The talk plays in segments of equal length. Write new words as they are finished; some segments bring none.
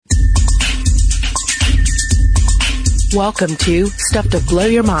Welcome to Stuff to Blow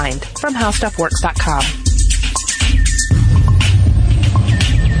Your Mind from HowStuffWorks.com.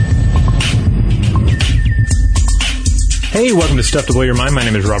 Hey, welcome to Stuff to Blow Your Mind. My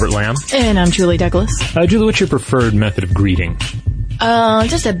name is Robert Lamb. And I'm Julie Douglas. Julie, what's your preferred method of greeting?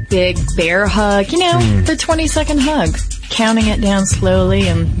 Just a big bear hug. You know, the 20-second hug. Counting it down slowly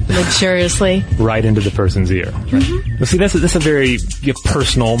and luxuriously. Right into the person's ear. Right? Well, see, that's a very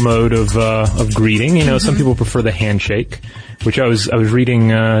personal mode of greeting. You know, some people prefer the handshake, which I was reading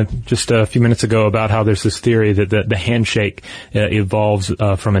just a few minutes ago about how there's this theory that the handshake evolves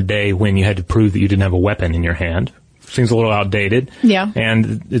from a day when you had to prove that you didn't have a weapon in your hand. Seems a little outdated. Yeah.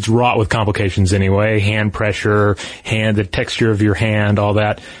 And it's wrought with complications anyway. Hand pressure, the texture of your hand, all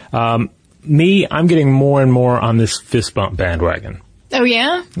that. I'm getting more and more on this fist bump bandwagon. Oh,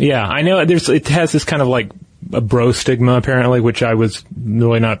 yeah? Yeah, I know it has this kind of like a bro stigma apparently, which I was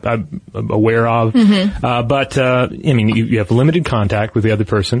really not aware of. But, I mean, you have limited contact with the other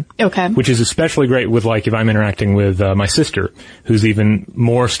person. Okay. Which is especially great with like if I'm interacting with my sister, who's even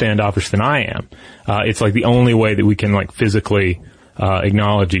more standoffish than I am. It's like the only way that we can like physically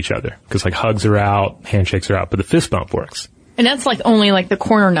acknowledge each other. Because like hugs are out, handshakes are out, but the fist bump works. And that's like only like the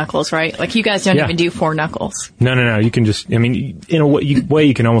corner knuckles, right? Like you guys don't even do 4 knuckles. No. You can just, I mean, in a way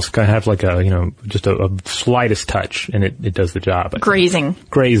you can almost kind of have like just a slightest touch and it does the job. Grazing.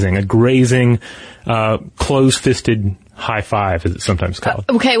 A grazing, close-fisted high five, as it's sometimes called.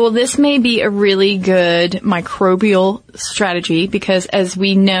 Okay, well, this may be a really good microbial strategy because as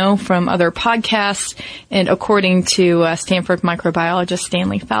we know from other podcasts and according to Stanford microbiologist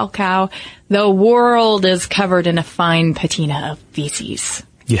Stanley Falkow, the world is covered in a fine patina of feces.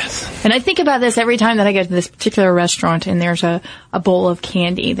 Yes. And I think about this every time that I go to this particular restaurant and there's a bowl of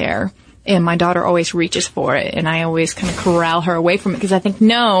candy there. And my daughter always reaches for it, and I always kind of corral her away from it because I think,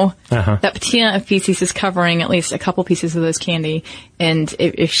 that patina of feces is covering at least a couple pieces of those candy, and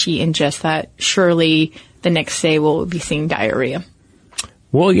if she ingests that, surely the next day we'll be seeing diarrhea.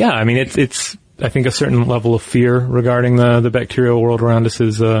 Well, yeah, I mean, it's I think a certain level of fear regarding the bacterial world around us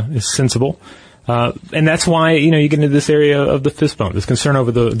is sensible. And that's why, you get into this area of the fist bump, this concern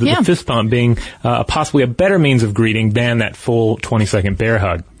over the fist bump being possibly a better means of greeting than that full 20-second bear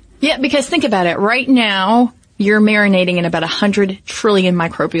hug. Yeah, because think about it. Right now, you're marinating in about 100 trillion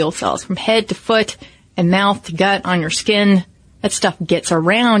microbial cells from head to foot and mouth to gut on your skin. That stuff gets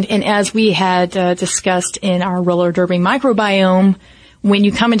around. And as we had discussed in our roller derby microbiome, when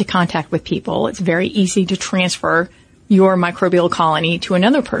you come into contact with people, it's very easy to transfer your microbial colony to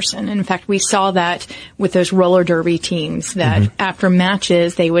another person. And in fact, we saw that with those roller derby teams that after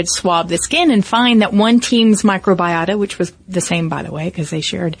matches, they would swab the skin and find that one team's microbiota, which was the same, by the way, because they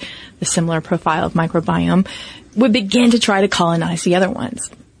shared the similar profile of microbiome, would begin to try to colonize the other ones.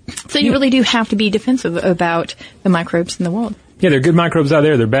 So you really do have to be defensive about the microbes in the world. Yeah, there are good microbes out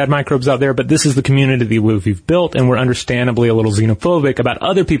there, there are bad microbes out there, but this is the community that we've built, and we're understandably a little xenophobic about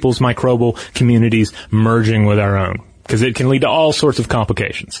other people's microbial communities merging with our own. Because it can lead to all sorts of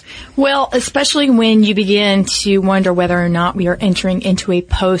complications. Well, especially when you begin to wonder whether or not we are entering into a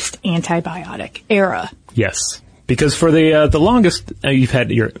post-antibiotic era. Yes. Because for the longest, you've had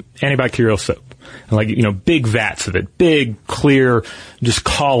your antibacterial soap. And like, big vats of it. Big, clear, just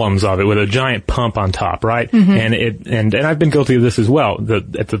columns of it with a giant pump on top, right? And I've been guilty of this as well.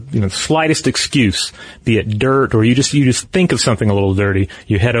 At the slightest excuse, be it dirt or you just think of something a little dirty,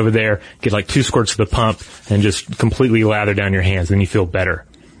 you head over there, get like 2 squirts of the pump and just completely lather down your hands, and you feel better.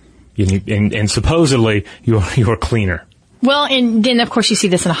 And supposedly you're cleaner. Well, and then, of course, you see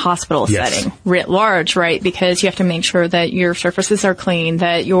this in a hospital setting, writ large, right? Because you have to make sure that your surfaces are clean,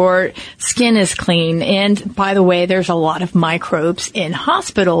 that your skin is clean. And, by the way, there's a lot of microbes in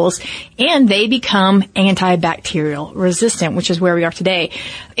hospitals, and they become antibacterial resistant, which is where we are today.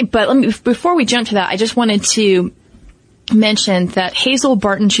 But before we jump to that, I just wanted to mention that Hazel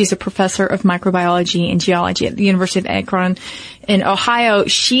Barton, she's a professor of microbiology and geology at the University of Akron in Ohio.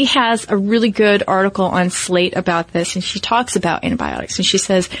 She has a really good article on Slate about this, and she talks about antibiotics. And she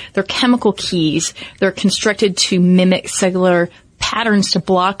says they're chemical keys. They're constructed to mimic cellular patterns to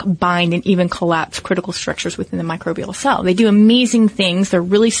block, bind, and even collapse critical structures within the microbial cell. They do amazing things. They're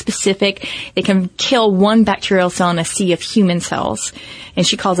really specific. They can kill one bacterial cell in a sea of human cells. And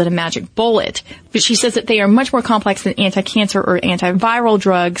she calls it a magic bullet. But she says that they are much more complex than anti-cancer or antiviral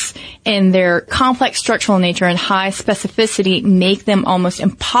drugs, and their complex structural nature and high specificity make them almost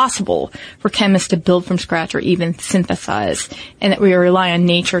impossible for chemists to build from scratch or even synthesize, and that we rely on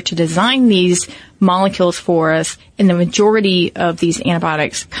nature to design these molecules for us, and the majority of these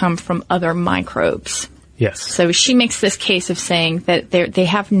antibiotics come from other microbes. Yes. So she makes this case of saying that they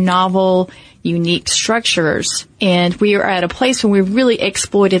have novel unique structures. And we are at a place where we've really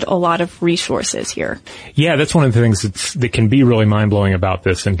exploited a lot of resources here. Yeah, that's one of the things that can be really mind-blowing about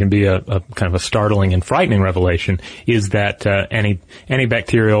this and can be a kind of a startling and frightening revelation is that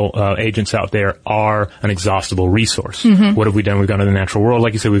antibacterial agents out there are an exhaustible resource. Mm-hmm. What have we done? We've gone to the natural world.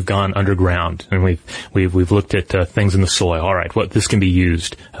 Like you said, we've gone underground and we've looked at things in the soil. All right, this can be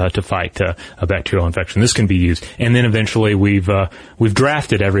used to fight a bacterial infection. This can be used. And then eventually we've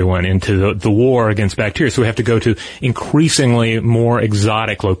drafted everyone into the war against bacteria. So we have to go to increasingly more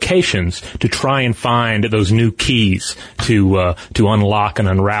exotic locations to try and find those new keys to unlock and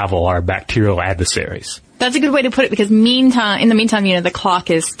unravel our bacterial adversaries. That's a good way to put it because in the meantime, the clock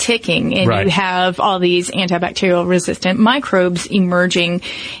is ticking and right. You have all these antibacterial resistant microbes emerging.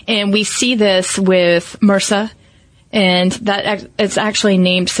 And we see this with MRSA. And that it's actually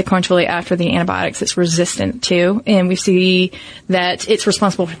named sequentially after the antibiotics it's resistant to. And we see that it's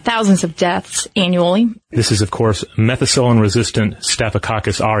responsible for thousands of deaths annually. This is, of course, methicillin-resistant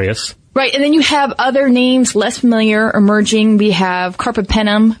Staphylococcus aureus. Right, and then you have other names less familiar emerging. We have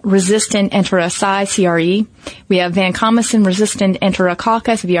carbapenem-resistant Enterococcus, CRE. We have vancomycin-resistant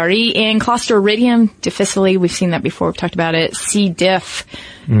Enterococcus, VRE, and Clostridium difficile. We've seen that before. We've talked about it. C. diff,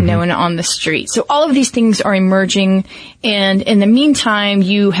 known on the street. So all of these things are emerging, and in the meantime,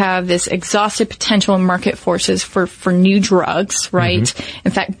 you have this exhausted potential market forces for new drugs, right? Mm-hmm.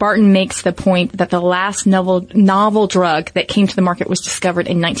 In fact, Barton makes the point that the last novel drug that came to the market was discovered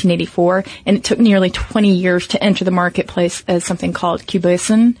in 1984. And it took nearly 20 years to enter the marketplace as something called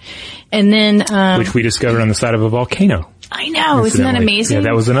Cubicin. And then, which we discovered on the side of a volcano. I know. Isn't that amazing? Yeah,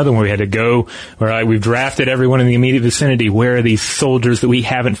 that was another one we had to go where we've drafted everyone in the immediate vicinity. Where are these soldiers that we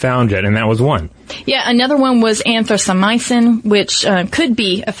haven't found yet? And that was one. Yeah, another one was anthracomycin, which could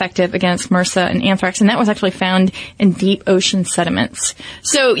be effective against MRSA and anthrax. And that was actually found in deep ocean sediments.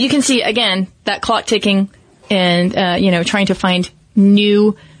 So you can see, again, that clock ticking and, trying to find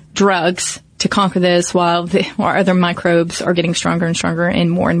new drugs to conquer this while other microbes are getting stronger and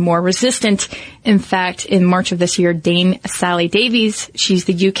more resistant. In fact, in March of this year, Dame Sally Davies, she's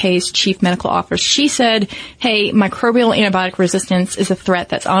the UK's chief medical officer, she said, hey, microbial antibiotic resistance is a threat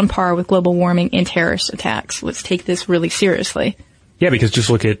that's on par with global warming and terrorist attacks. Let's take this really seriously. Yeah, because just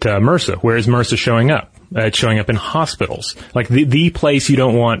look at MRSA. Where is MRSA showing up? It's showing up in hospitals. Like the place you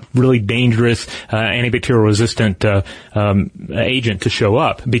don't want really dangerous, antibacterial resistant, agent to show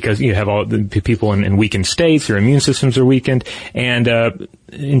up because you have all the people in weakened states, their immune systems are weakened. And,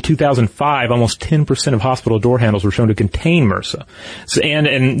 in 2005, almost 10% of hospital door handles were shown to contain MRSA. So,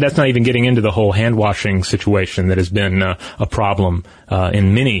 and that's not even getting into the whole hand washing situation that has been, a problem,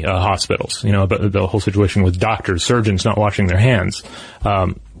 in many, hospitals. But the whole situation with doctors, surgeons not washing their hands.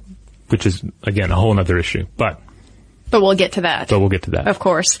 Which is, again, a whole other issue. But we'll get to that. Of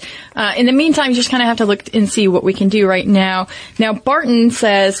course. In the meantime, you just kind of have to look and see what we can do right now. Now, Barton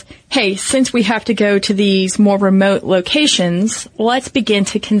says, hey, since we have to go to these more remote locations, let's begin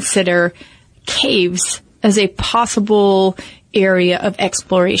to consider caves as a possible area of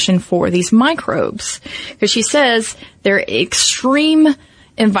exploration for these microbes. Because she says they're extreme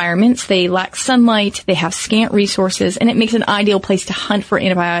environments, they lack sunlight, they have scant resources, and it makes an ideal place to hunt for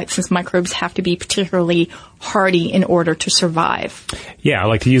antibiotics since microbes have to be particularly hardy in order to survive. Yeah, I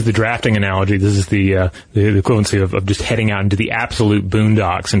like to use the drafting analogy. This is the equivalency of just heading out into the absolute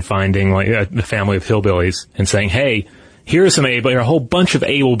boondocks and finding like a family of hillbillies and saying, hey, here's a whole bunch of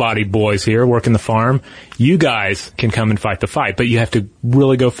able-bodied boys here working the farm. You guys can come and fight the fight, but you have to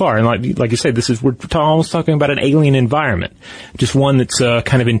really go far. And like you said, we're almost talking about an alien environment, just one that's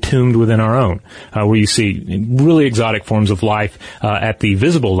kind of entombed within our own, where you see really exotic forms of life at the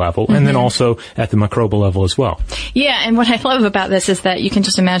visible level, and then also at the microbial level as well. Yeah, and what I love about this is that you can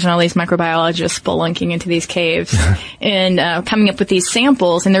just imagine all these microbiologists spelunking into these caves and coming up with these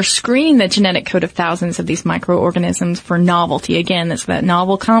samples, and they're screening the genetic code of thousands of these microorganisms for novelty. Again, that's that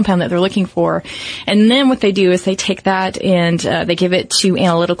novel compound that they're looking for. And then what they do is they take that and they give it to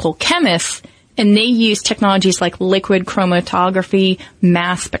analytical chemists, and they use technologies like liquid chromatography,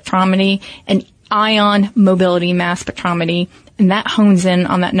 mass spectrometry, and ion mobility mass spectrometry, and that hones in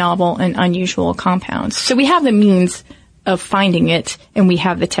on that novel and unusual compounds. So we have the means of finding it, and we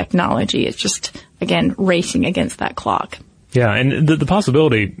have the technology. It's just, again, racing against that clock. Yeah, and the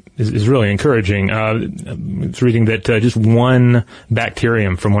possibility is really encouraging. It's reading that just one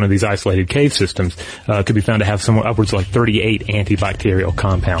bacterium from one of these isolated cave systems could be found to have somewhere upwards of like 38 antibacterial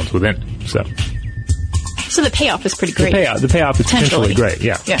compounds within it. So the payoff is pretty great. The payoff is potentially great,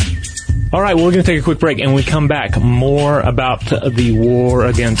 yeah. All right, well, we're going to take a quick break, and when we come back, more about the war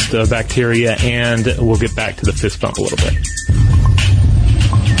against bacteria, and we'll get back to the fist bump a little bit.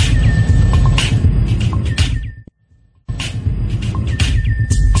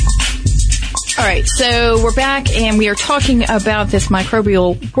 right, so we're back and we are talking about this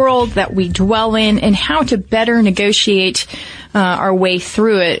microbial world that we dwell in and how to better negotiate our way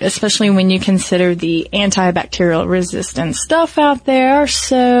through it, especially when you consider the antibacterial resistant stuff out there.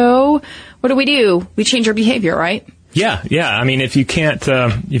 So what do? We change our behavior, right? Yeah. I mean, if you can't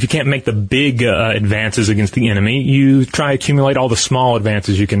make the big advances against the enemy, you try to accumulate all the small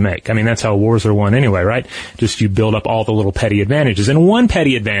advances you can make. I mean, that's how wars are won anyway, right? Just you build up all the little petty advantages. And one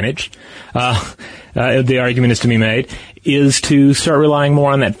petty advantage, the argument is to be made, is to start relying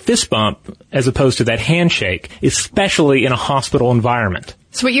more on that fist bump as opposed to that handshake, especially in a hospital environment.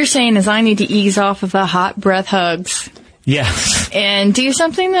 So what you're saying is I need to ease off of the hot breath hugs. Yes. And do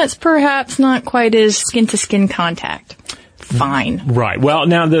something that's perhaps not quite as skin-to-skin contact. Fine. Right. Well,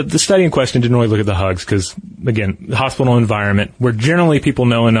 now, the study in question didn't really look at the hugs because, again, the hospital environment where generally people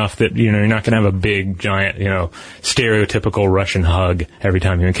know enough that, you're not going to have a big, giant, stereotypical Russian hug every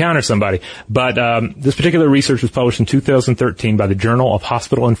time you encounter somebody. But this particular research was published in 2013 by the Journal of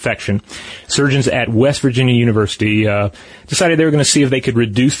Hospital Infection. Surgeons at West Virginia University decided they were going to see if they could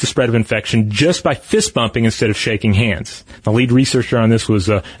reduce the spread of infection just by fist bumping instead of shaking hands. The lead researcher on this was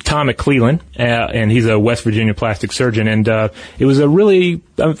Tom McClellan, and he's a West Virginia plastic surgeon, and it was a really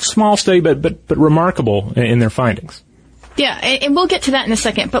small study, but remarkable in their findings. Yeah, and we'll get to that in a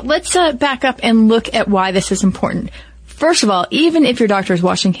second. But let's back up and look at why this is important. First of all, even if your doctor is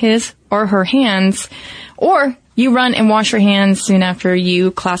washing his or her hands, or you run and wash your hands soon after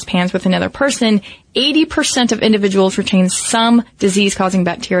you clasp hands with another person, 80% of individuals retain some disease-causing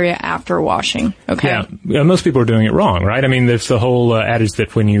bacteria after washing. Okay. Yeah, most people are doing it wrong, right? I mean, there's the whole adage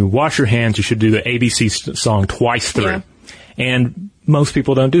that when you wash your hands, you should do the ABC song twice through. Yeah. And most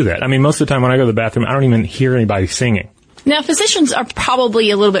people don't do that. I mean, most of the time when I go to the bathroom, I don't even hear anybody singing. Now, physicians are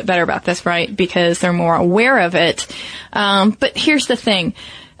probably a little bit better about this, right? Because they're more aware of it. But here's the thing.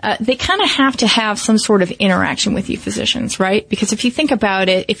 They kind of have to have some sort of interaction with you physicians, right? Because if you think about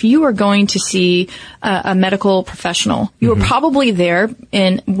it, if you are going to see a medical professional, you are probably there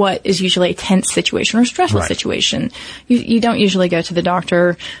in what is usually a tense situation or stressful situation. You don't usually go to the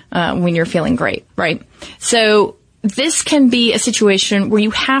doctor when you're feeling great, right? So this can be a situation where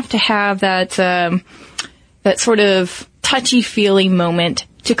you have to have that sort of touchy-feely moment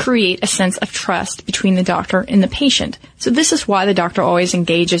to create a sense of trust between the doctor and the patient. So this is why the doctor always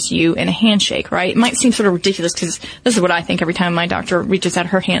engages you in a handshake, right? It might seem sort of ridiculous because this is what I think every time my doctor reaches out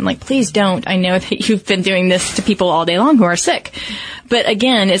her hand, like, please don't. I know that you've been doing this to people all day long who are sick. But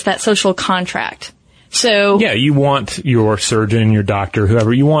again, it's that social contract. So yeah, you want your surgeon, your doctor,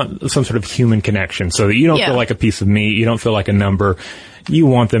 whoever, you want some sort of human connection so that you don't feel like a piece of meat, you don't feel like a number. You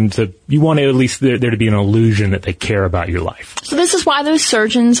want at least there to be an illusion that they care about your life. So this is why those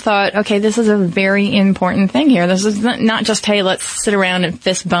surgeons thought, okay, this is a very important thing here. This is not just, hey, let's sit around and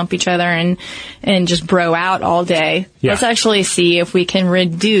fist bump each other and just bro out all day. Yeah. Let's actually see if we can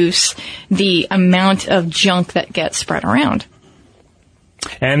reduce the amount of junk that gets spread around.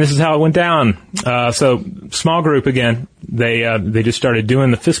 And this is how it went down. So small group again. They just started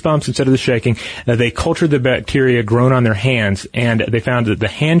doing the fist bumps instead of the shaking. They cultured the bacteria grown on their hands, and they found that the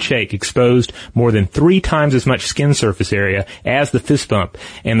handshake exposed more than 3 times as much skin surface area as the fist bump,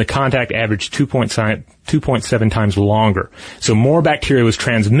 and the contact averaged 2.7 times longer. So more bacteria was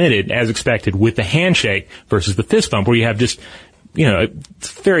transmitted, as expected, with the handshake versus the fist bump, where you have just a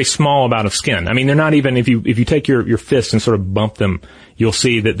very small amount of skin. I mean, they're not even, if you take your fist and sort of bump them, you'll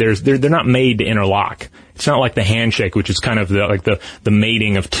see that they're not made to interlock. It's not like the handshake, which is kind of the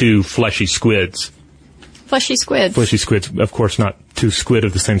mating of 2 fleshy squids. Fleshy squids. Fleshy squids, of course, not 2 squid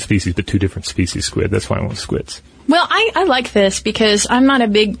of the same species, but 2 different species squid. That's why I want squids. Well, I like this because I'm not a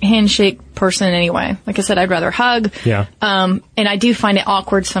big handshake person anyway. Like I said, I'd rather hug. Yeah. And I do find it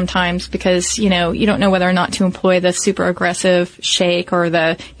awkward sometimes because, you don't know whether or not to employ the super aggressive shake or you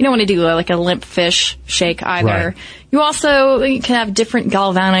don't want to do like a limp fish shake either. Right. You can have different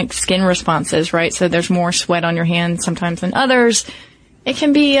galvanic skin responses, right? So there's more sweat on your hands sometimes than others. It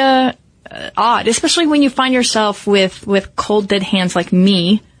can be, odd, especially when you find yourself with cold, dead hands like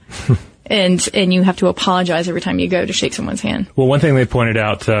me. And you have to apologize every time you go to shake someone's hand. Well, one thing they pointed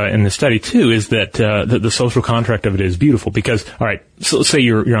out in the study too is that the social contract of it is beautiful because, all right, so let's say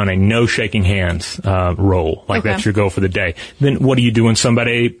you're on a no shaking hands roll, like that's your goal for the day. Then what do you do when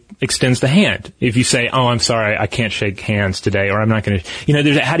somebody extends the hand? If you say, "Oh, I'm sorry, I can't shake hands today," or "I'm not going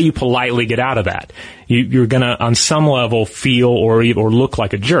to," how do you politely get out of that? You're going to, on some level, feel or look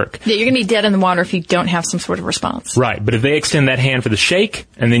like a jerk. Yeah, you're going to be dead in the water if you don't have some sort of response. Right, but if they extend that hand for the shake,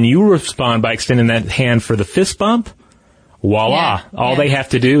 and then you respond by extending that hand for the fist bump, voila. All they have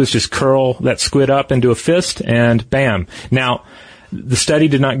to do is just curl that squid up into a fist, and bam. Now, The study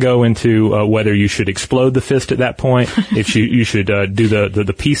did not go into whether you should explode the fist at that point, if you should do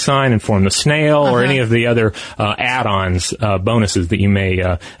the peace sign and form the snail, or any of the other add-ons, bonuses that you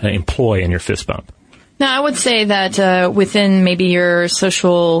may employ in your fist bump. Now, I would say that within maybe your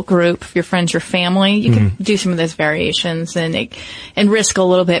social group, your friends, your family, you can do some of those variations and risk a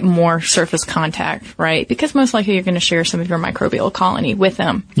little bit more surface contact, right? Because most likely you're going to share some of your microbial colony with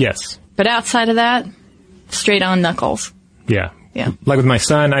them. Yes. But outside of that, straight on knuckles. Yeah. Yeah. Like with my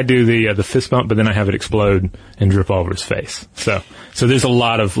son, I do the fist bump, but then I have it explode and drip all over his face. So there's a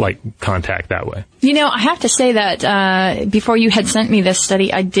lot of contact that way. You know, I have to say that before you had sent me this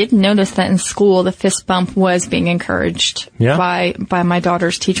study, I did notice that in school the fist bump was being encouraged by my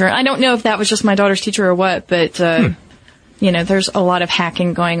daughter's teacher. I don't know if that was just my daughter's teacher or what, but you know, there's a lot of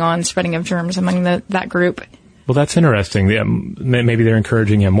hacking going on, spreading of germs among that group. Well, that's interesting. Maybe they're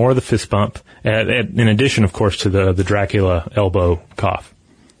encouraging more of the fist bump, in addition, of course, to the Dracula elbow cough,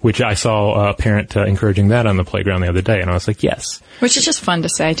 which I saw a parent encouraging that on the playground the other day, and I was like, yes. Which is just fun to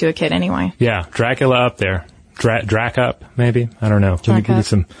say to a kid anyway. Yeah, Dracula up there. Drac up, maybe? I don't know. Let me give you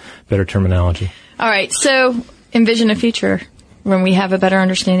some better terminology. All right, so envision a future when we have a better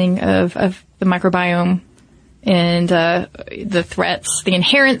understanding of the microbiome and the threats, the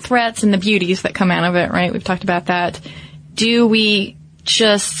inherent threats and the beauties that come out of it, right? We've talked about that. Do we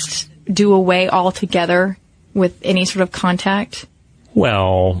just do away altogether with any sort of contact?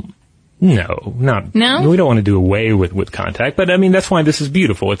 Well, no, No? We don't want to do away with contact, but I mean, that's why this is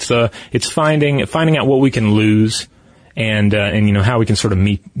beautiful. It's finding out what we can lose and you know, how we can sort of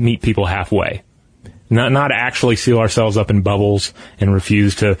meet people halfway. Not actually seal ourselves up in bubbles and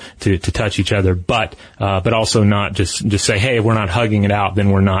refuse to touch each other, but also not just say, hey, if we're not hugging it out, then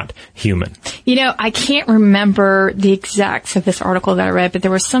we're not human. You know, I can't remember the exacts of this article that I read, but there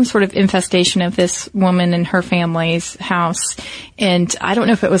was some sort of infestation of this woman in her family's house, and I don't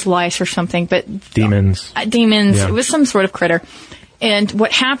know if it was lice or something, but demons. Yeah. It was some sort of critter. And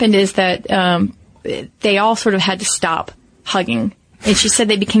what happened is that they all sort of had to stop hugging. And she said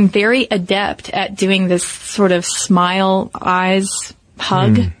they became very adept at doing this sort of smile eyes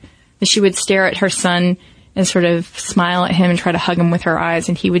hug. And she would stare at her son and sort of smile at him and try to hug him with her eyes,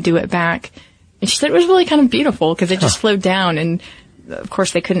 and he would do it back. And she said it was really kind of beautiful because it just flowed down, and of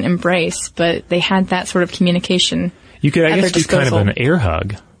course they couldn't embrace, but they had that sort of communication. You could, I guess, do kind of an air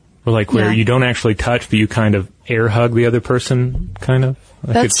hug, or where you don't actually touch, but you kind of air hug the other person, kind of.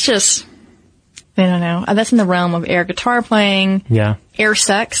 I don't know. That's in the realm of air guitar playing. Yeah. Air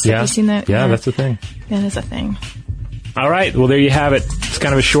sex. Yeah. Have you seen that? Yeah, that's a thing. That is a thing. All right. Well, there you have it. It's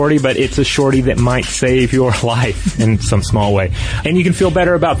kind of a shorty, but it's a shorty that might save your life in some small way. And you can feel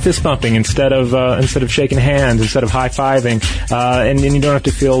better about fist bumping instead of shaking hands, instead of high-fiving. And you don't have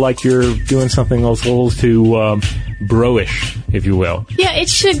to feel like you're doing something a little too bro-ish, if you will. Yeah, it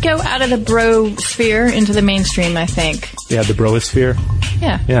should go out of the bro sphere into the mainstream, I think. Yeah, the broisphere.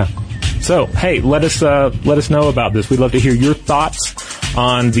 Yeah. Yeah. So, hey, let us know about this. We'd love to hear your thoughts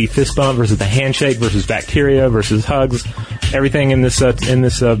on the fist bump versus the handshake versus bacteria versus hugs. Everything in this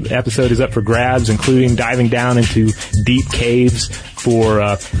episode is up for grabs, including diving down into deep caves for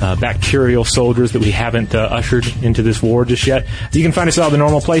bacterial soldiers that we haven't ushered into this war just yet. You can find us at all the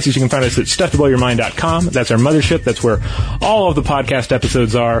normal places. You can find us at StuffToBlowYourMind.com. That's our mothership. That's where all of the podcast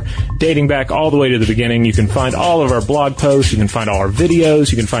episodes are, dating back all the way to the beginning. You can find all of our blog posts. You can find all our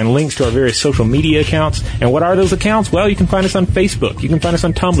videos. You can find links to our various social media accounts. And what are those accounts? Well, you can find us on Facebook. You can find us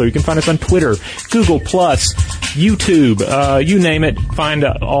on Tumblr. You can find us on Twitter, Google+, YouTube, you name it. Find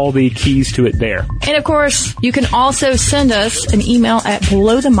all the keys to it there. And of course, you can also send us an email at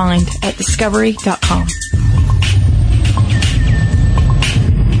blowthemind@discovery.com.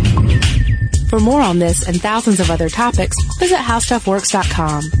 For more on this and thousands of other topics, visit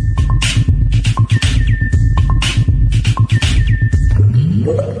howstuffworks.com.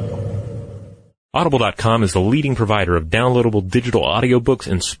 Audible.com is the leading provider of downloadable digital audiobooks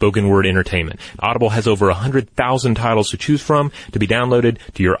and spoken word entertainment. Audible has over 100,000 titles to choose from to be downloaded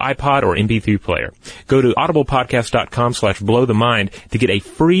to your iPod or MP3 player. Go to audiblepodcast.com/blowthemind to get a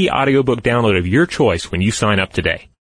free audiobook download of your choice when you sign up today.